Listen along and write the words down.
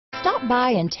Stop by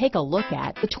and take a look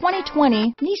at the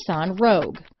 2020 Nissan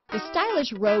Rogue. The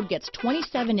stylish Rogue gets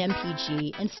 27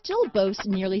 mpg and still boasts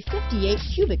nearly 58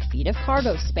 cubic feet of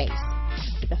cargo space.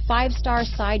 With a 5-star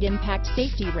side impact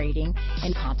safety rating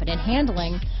and confident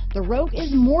handling, the Rogue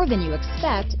is more than you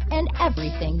expect and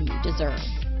everything you deserve.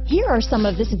 Here are some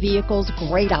of this vehicle's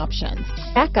great options: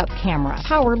 backup camera,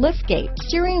 power liftgate,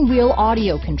 steering wheel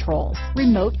audio controls,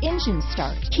 remote engine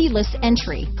start, keyless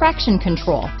entry, traction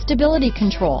control, stability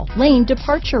control, lane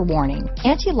departure warning,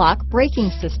 anti-lock braking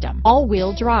system,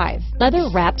 all-wheel drive,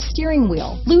 leather-wrapped steering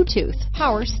wheel, Bluetooth,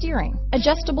 power steering,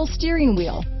 adjustable steering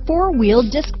wheel, 4-wheel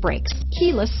disc brakes,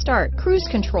 keyless start, cruise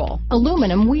control,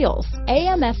 aluminum wheels,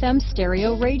 AM/FM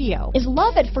stereo radio. Is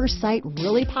love at first sight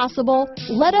really possible?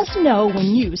 Let us know when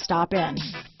you stop in.